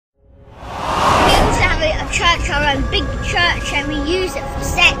use it for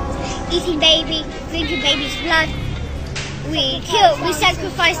sex, eating baby, drinking baby's blood. We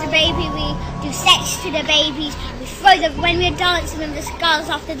sacrifice the baby, we do sex to the babies, we throw them, when we're dancing with the skulls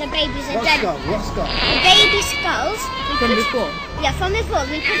after the babies are dead. What skull? The baby skulls. From before? Yeah, from before.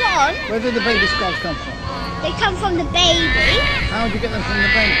 We put it on. Where did the baby skulls come from? They come from the baby. How did you get them from the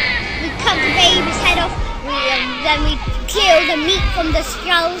baby? We cut the baby's head off, then we peel the meat from the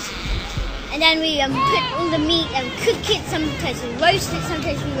skulls, and then we put all the meat and cook it. Sometimes we roast it,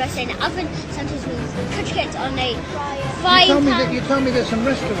 sometimes we roast it in the oven, sometimes we cook it on a frying pan. You told me there's some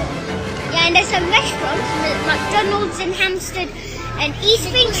restaurants. Yeah, and there's some restaurants, McDonald's in Hampstead and East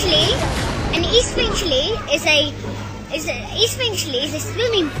Finchley. And East Finchley is a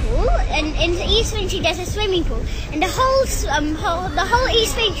swimming pool, and in East Finchley there's a swimming pool, and the whole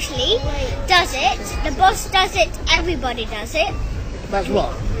East Finchley does it. The boss does it. Everybody does it. That's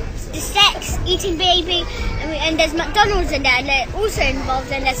what? The sex, eating baby, and there's McDonald's in there, and they're also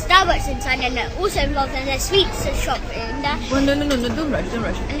involved, and there's Starbucks inside, and they're also involved, and there's sweets shop in there. Well, no, don't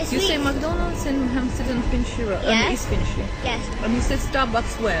rush. You say McDonald's in Hampstead and Finchley, Yes. East Finchley. Yes. And you said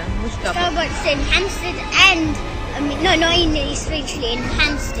Starbucks where? Which Starbucks? Starbucks in Hampstead and, no, not in East Finchley, in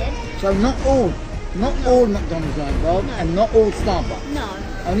Hampstead. So not all McDonald's are involved, and not all Starbucks. No.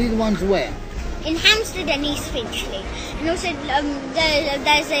 Only the ones where? In Hampstead and East Finchley. And also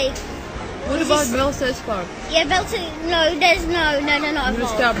there's a... What about Belsize Park? Yeah, no, there's no. There's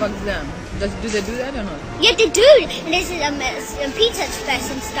Starbucks there. Do they do that or not? Yeah, they do. And there's a Pizza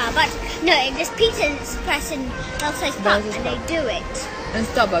Express in Starbucks. No, there's Pizza Express in Belsize Park, and they do it. And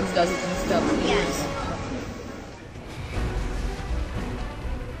Starbucks does it in Starbucks? Yes.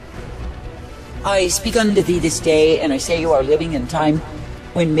 I speak unto thee this day, and I say you are living in time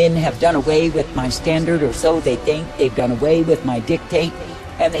when men have done away with my standard, or so they think. They've done away with my dictate,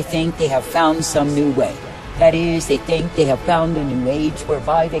 and they think they have found some new way. That is, they think they have found a new age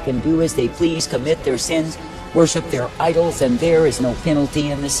whereby they can do as they please, commit their sins, worship their idols, and there is no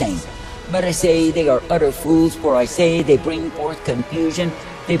penalty in the same. But I say they are utter fools, for I say they bring forth confusion,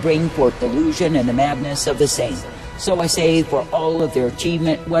 they bring forth delusion and the madness of the same. So I say, for all of their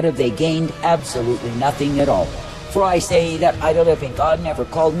achievement, what have they gained? Absolutely nothing at all. For I say that I, the living God, never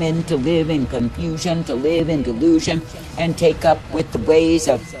called men to live in confusion, to live in delusion, and take up with the ways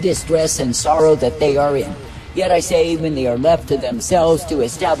of distress and sorrow that they are in. Yet I say, when they are left to themselves to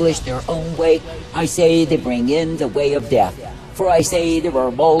establish their own way, I say they bring in the way of death. For I say there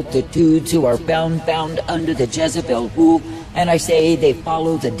are multitudes who are bound under the Jezebel rule, and I say they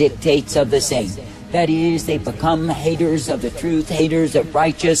follow the dictates of the same. That is, they become haters of the truth, haters of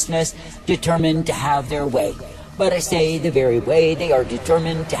righteousness, determined to have their way. But I say the very way they are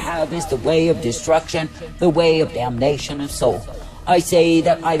determined to have is the way of destruction, the way of damnation of soul. I say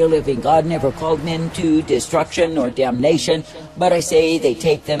that I, the living God, never called men to destruction or damnation, but I say they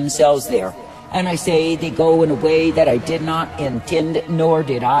take themselves there. And I say they go in a way that I did not intend, nor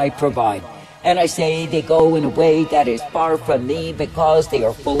did I provide. And I say they go in a way that is far from me, because they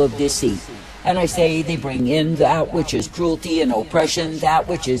are full of deceit. And I say they bring in that which is cruelty and oppression, that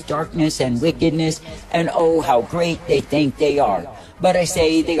which is darkness and wickedness, and oh, how great they think they are. But I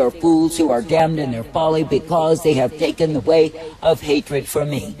say they are fools who are damned in their folly, because they have taken the way of hatred from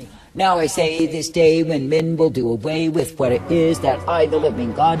me. Now I say this day, when men will do away with what it is that I, the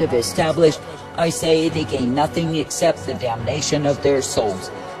living God, have established, I say they gain nothing except the damnation of their souls.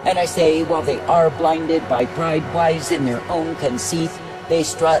 And I say, while they are blinded by pride, wise in their own conceit, they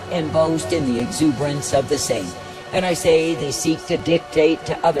strut and boast in the exuberance of the same. And I say they seek to dictate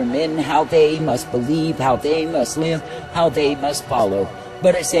to other men how they must believe, how they must live, how they must follow.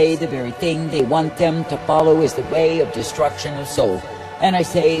 But I say the very thing they want them to follow is the way of destruction of soul. And I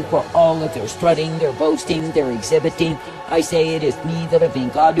say, for all of their strutting, their boasting, their exhibiting, I say it is me, the living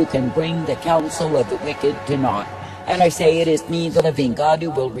God, who can bring the counsel of the wicked to naught. And I say it is me, the living God,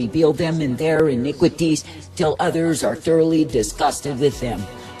 who will reveal them in their iniquities, till others are thoroughly disgusted with them.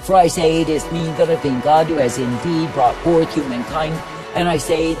 For I say it is me, the living God, who has indeed brought forth humankind, and I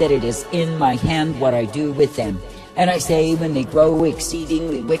say that it is in my hand what I do with them. And I say, when they grow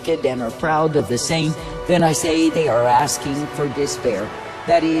exceedingly wicked and are proud of the same, then I say they are asking for despair.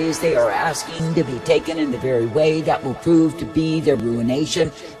 That is, they are asking to be taken in the very way that will prove to be their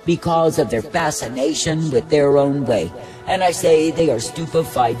ruination, because of their fascination with their own way. And I say they are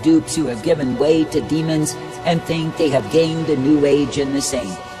stupefied dupes who have given way to demons, and think they have gained a new age in the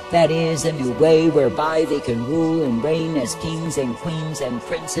same. That is, a new way whereby they can rule and reign as kings and queens and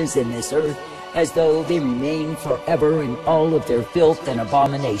princes in this earth, as though they remain forever in all of their filth and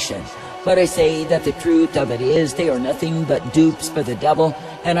abomination. But I say that the truth of it is they are nothing but dupes for the devil,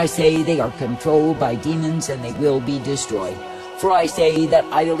 and I say they are controlled by demons, and they will be destroyed. For I say that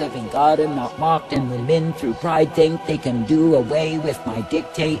I, the living God, am not mocked, and when men through pride think they can do away with my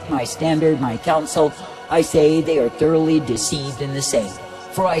dictate, my standard, my counsel, I say they are thoroughly deceived in the same.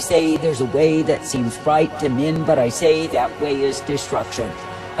 For I say there's a way that seems right to men, but I say that way is destruction.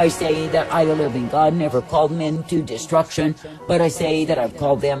 I say that I, the living God, never called men to destruction, but I say that I've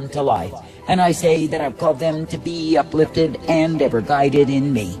called them to life. And I say that I've called them to be uplifted and ever guided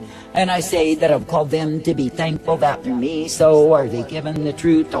in me. And I say that I've called them to be thankful that through me, so are they given the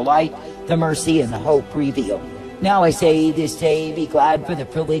truth, the light, the mercy, and the hope revealed. Now I say this day, be glad for the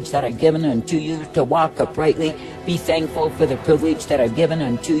privilege that I've given unto you to walk uprightly. Be thankful for the privilege that I've given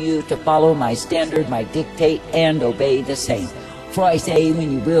unto you to follow my standard, my dictate, and obey the same. For I say,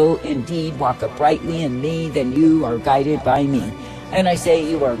 when you will indeed walk uprightly in me, then you are guided by me. And I say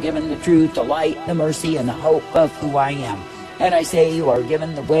you are given the truth, the light, the mercy, and the hope of who I am. And I say you are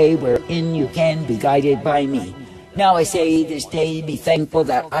given the way wherein you can be guided by me. Now I say this day, be thankful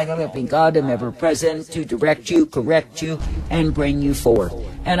that I, the living God, am ever present to direct you, correct you, and bring you forth.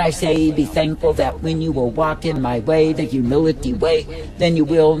 And I say, be thankful that when you will walk in my way, the humility way, then you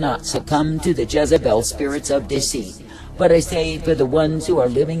will not succumb to the Jezebel spirits of deceit. But I say, for the ones who are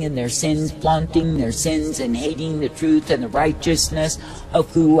living in their sins, flaunting their sins and hating the truth and the righteousness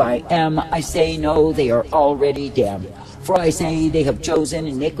of who I am, I say, no, they are already damned. For I say, they have chosen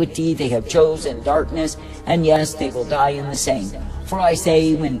iniquity, they have chosen darkness, and yes, they will die in the same. For I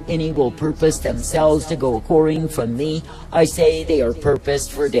say, when any will purpose themselves to go a-whoring from me, I say they are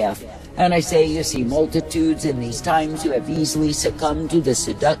purposed for death. And I say, you see multitudes in these times who have easily succumbed to the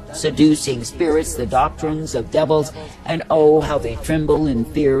seducing spirits, the doctrines of devils, and oh, how they tremble in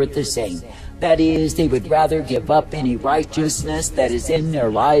fear at the same. That is, they would rather give up any righteousness that is in their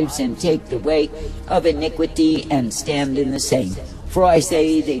lives and take the way of iniquity and stand in the same. For I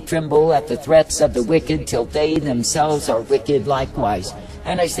say, they tremble at the threats of the wicked till they themselves are wicked likewise.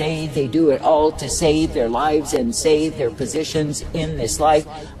 And I say they do it all to save their lives and save their positions in this life,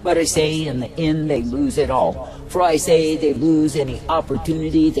 but I say in the end they lose it all. For I say they lose any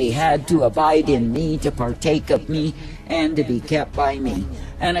opportunity they had to abide in me, to partake of me, and to be kept by me.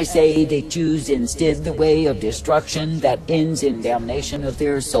 And I say they choose instead the way of destruction that ends in damnation of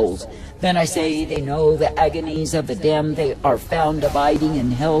their souls. Then I say they know the agonies of the damned, they are found abiding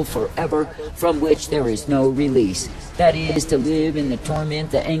in hell forever, from which there is no release. That is, to live in the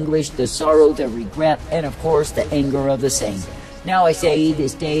torment, the anguish, the sorrow, the regret, and of course the anger of the saint. Now I say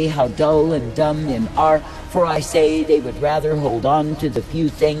this day how dull and dumb men are, for I say they would rather hold on to the few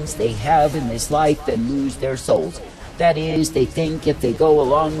things they have in this life than lose their souls. That is, they think if they go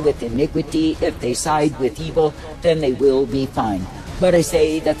along with iniquity, if they side with evil, then they will be fine. But I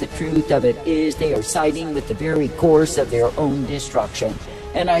say that the truth of it is they are siding with the very course of their own destruction.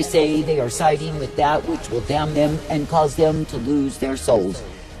 And I say they are siding with that which will damn them and cause them to lose their souls.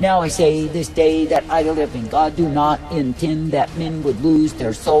 Now I say this day that I, the living God, do not intend that men would lose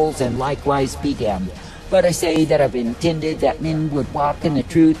their souls and likewise be damned. But I say that I've intended that men would walk in the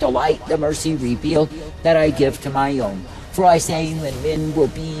truth, the light, the mercy revealed that I give to my own. For I say, when men will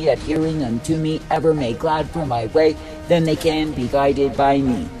be adhering unto me, ever made glad for my way, then they can be guided by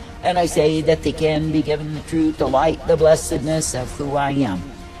me. And I say that they can be given the truth, the light, the blessedness of who I am.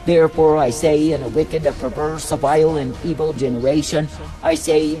 Therefore I say, in a wicked, a perverse, a vile, and evil generation, I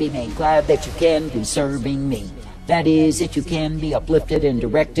say, be made glad that you can be serving me. That is, that you can be uplifted and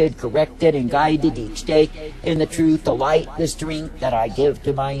directed, corrected, and guided each day in the truth, the light, the strength that I give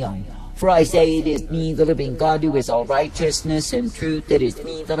to my own. For I say, it is me, the living God, who is all righteousness and truth. It is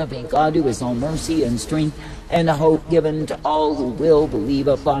me, the living God, who is all mercy and strength, and the hope given to all who will believe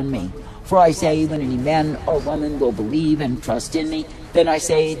upon me. For I say, when any man or woman will believe and trust in me, then I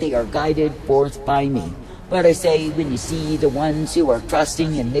say they are guided forth by me. But I say, when you see the ones who are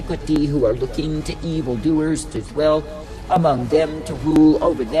trusting in iniquity, who are looking to evildoers to dwell among them, to rule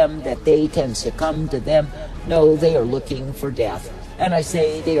over them, that they can succumb to them, no, they are looking for death. And I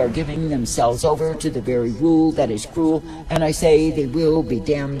say they are giving themselves over to the very rule that is cruel, and I say they will be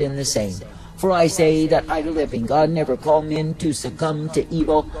damned in the same. For I say that I, the living God, never call men to succumb to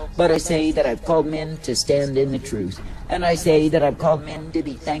evil, but I say that I've called men to stand in the truth. And I say that I've called men to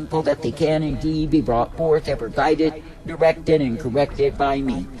be thankful that they can indeed be brought forth, ever guided, directed, and corrected by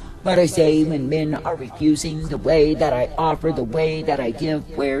me. But I say, when men are refusing the way that I offer, the way that I give,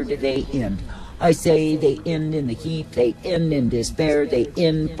 where do they end? I say they end in the heat, they end in despair, they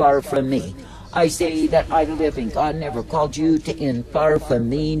end far from me. I say that I, the living God, never called you to end far from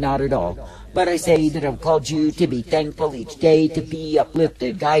me, not at all. But I say that I've called you to be thankful each day, to be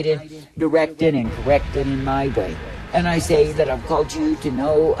uplifted, guided, directed, and corrected in my way. And I say that I've called you to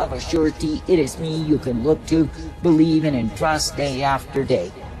know of a surety it is me you can look to, believe in, and trust day after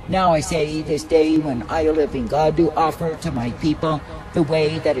day. Now I say this day when I, a living God, do offer to my people the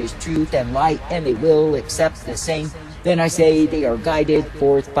way that is truth and light, and they will accept the same, then I say they are guided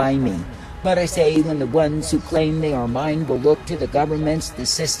forth by me. But I say when the ones who claim they are mine will look to the governments, the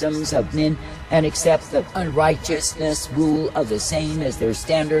systems of men, and accept the unrighteousness rule of the same as their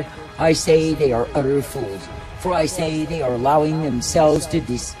standard, I say they are utter fools. For I say they are allowing themselves to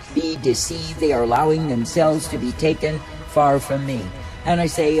be deceived, they are allowing themselves to be taken far from me. And I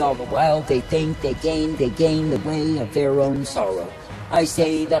say all the while they think they gain the way of their own sorrow. I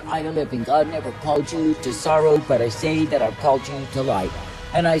say that I, the living God, never called you to sorrow, but I say that I've called you to light.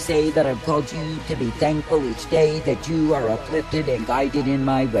 And I say that I've called you to be thankful each day that you are uplifted and guided in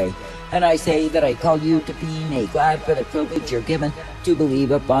my way. And I say that I call you to be made glad for the privilege you're given to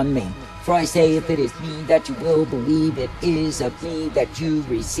believe upon me. For I say if it is me that you will believe, it is of me that you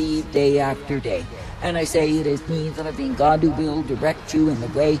receive day after day. And I say it is me, the living God, who will direct you in the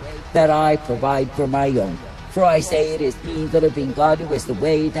way that I provide for my own. For I say it is me, the living God, who is the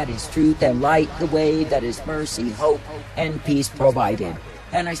way that is truth and light, the way that is mercy, hope, and peace provided.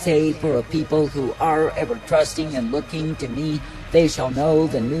 And I say for a people who are ever trusting and looking to me, they shall know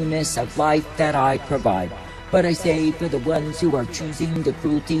the newness of life that I provide. But I say for the ones who are choosing the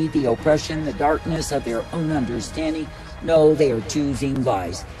cruelty, the oppression, the darkness of their own understanding, no, they are choosing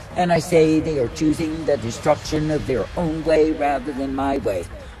lies. And I say they are choosing the destruction of their own way rather than my way.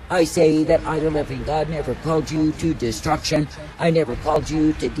 I say that I, the living God, never called you to destruction. I never called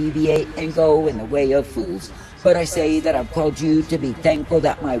you to deviate and go in the way of fools. But I say that I've called you to be thankful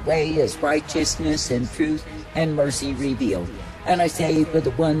that my way is righteousness and truth and mercy revealed. And I say for the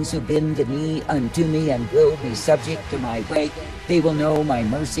ones who bend the knee unto me and will be subject to my way, they will know my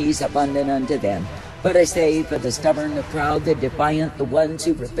mercies abundant unto them. But I say for the stubborn, the proud, the defiant, the ones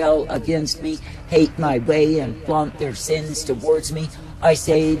who rebel against me, hate my way, and flaunt their sins towards me, I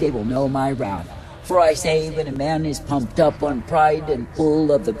say they will know my wrath. For I say when a man is pumped up on pride and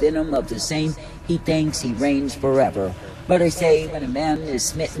full of the venom of the same, he thinks he reigns forever. But I say when a man is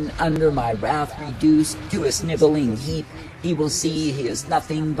smitten under my wrath, reduced to a sniveling heap, he will see he is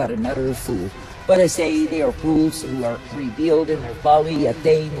nothing but an utter fool. But I say they are fools who are revealed in their folly, yet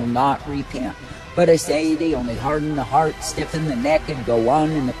they will not repent. But I say they only harden the heart, stiffen the neck, and go on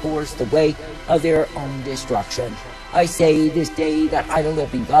in the course, the way of their own destruction. I say this day that I, the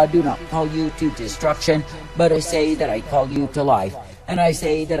living God, do not call you to destruction, but I say that I call you to life. And I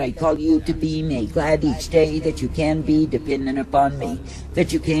say that I call you to be made glad each day that you can be dependent upon me,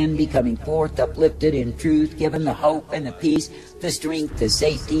 that you can be coming forth uplifted in truth, given the hope and the peace, the strength, the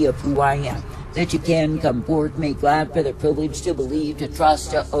safety of who I am, that you can come forth made glad for the privilege to believe, to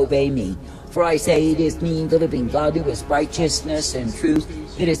trust, to obey me. For I say it is me, the living God, who is righteousness and truth.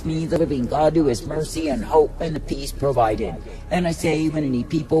 It is me, the living God, who is mercy and hope and the peace provided. And I say when any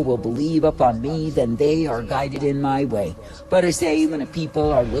people will believe upon me, then they are guided in my way. But I say when a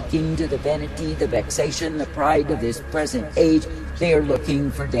people are looking to the vanity, the vexation, the pride of this present age, they are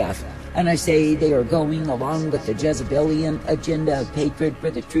looking for death. And I say they are going along with the Jezebelian agenda of hatred for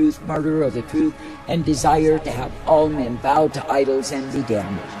the truth, murder of the truth, and desire to have all men bow to idols and be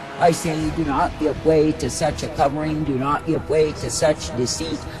damned. I say, do not give way to such a covering, do not give way to such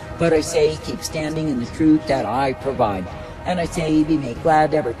deceit, but I say, keep standing in the truth that I provide. And I say, be made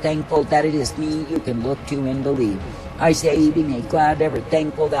glad, ever thankful that it is me you can look to and believe. I say, be made glad, ever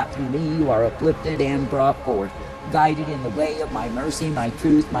thankful that through me you are uplifted and brought forth, guided in the way of my mercy, my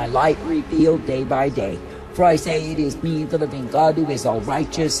truth, my light revealed day by day. For I say, it is me, the living God, who is all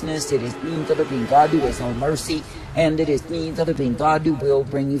righteousness, it is me, the living God, who is all mercy, and it is me, the living God, who will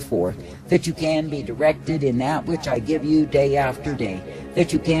bring you forth, that you can be directed in that which I give you day after day,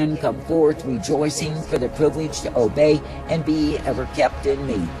 that you can come forth rejoicing for the privilege to obey and be ever kept in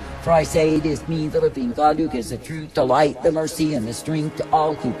me. For I say, it is me, the living God, who gives the truth, the light, the mercy, and the strength to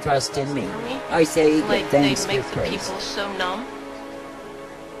all who trust in me. I say, give thanks with praise. They make the people so numb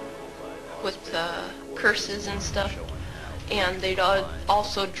with curses and stuff, and they'd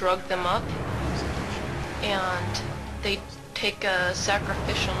also drug them up, and they'd take a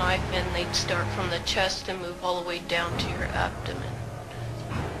sacrificial knife and they'd start from the chest and move all the way down to your abdomen,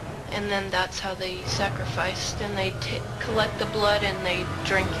 and then that's how they sacrificed, and they'd collect the blood and they'd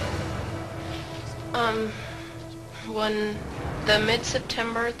drink it. When the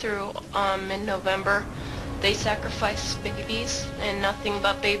mid-September through mid-November, they sacrifice babies and nothing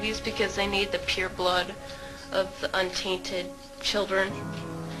but babies because they need the pure blood of the untainted children.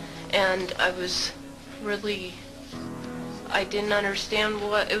 And I was really I didn't understand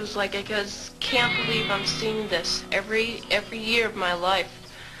what it was like. I just can't believe I'm seeing this. Every year of my life,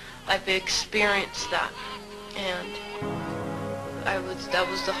 I've experienced that, and that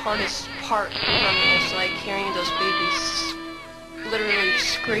was the hardest part for me. It's like hearing those babies literally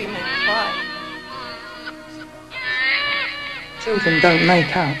scream and cry. Children don't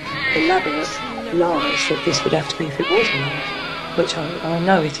make up elaborate lies that this would have to be if it was a lie, which I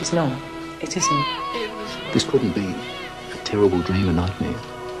know it is not. It isn't. It was. This couldn't be a terrible dream, a nightmare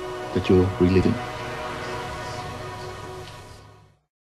that you're reliving.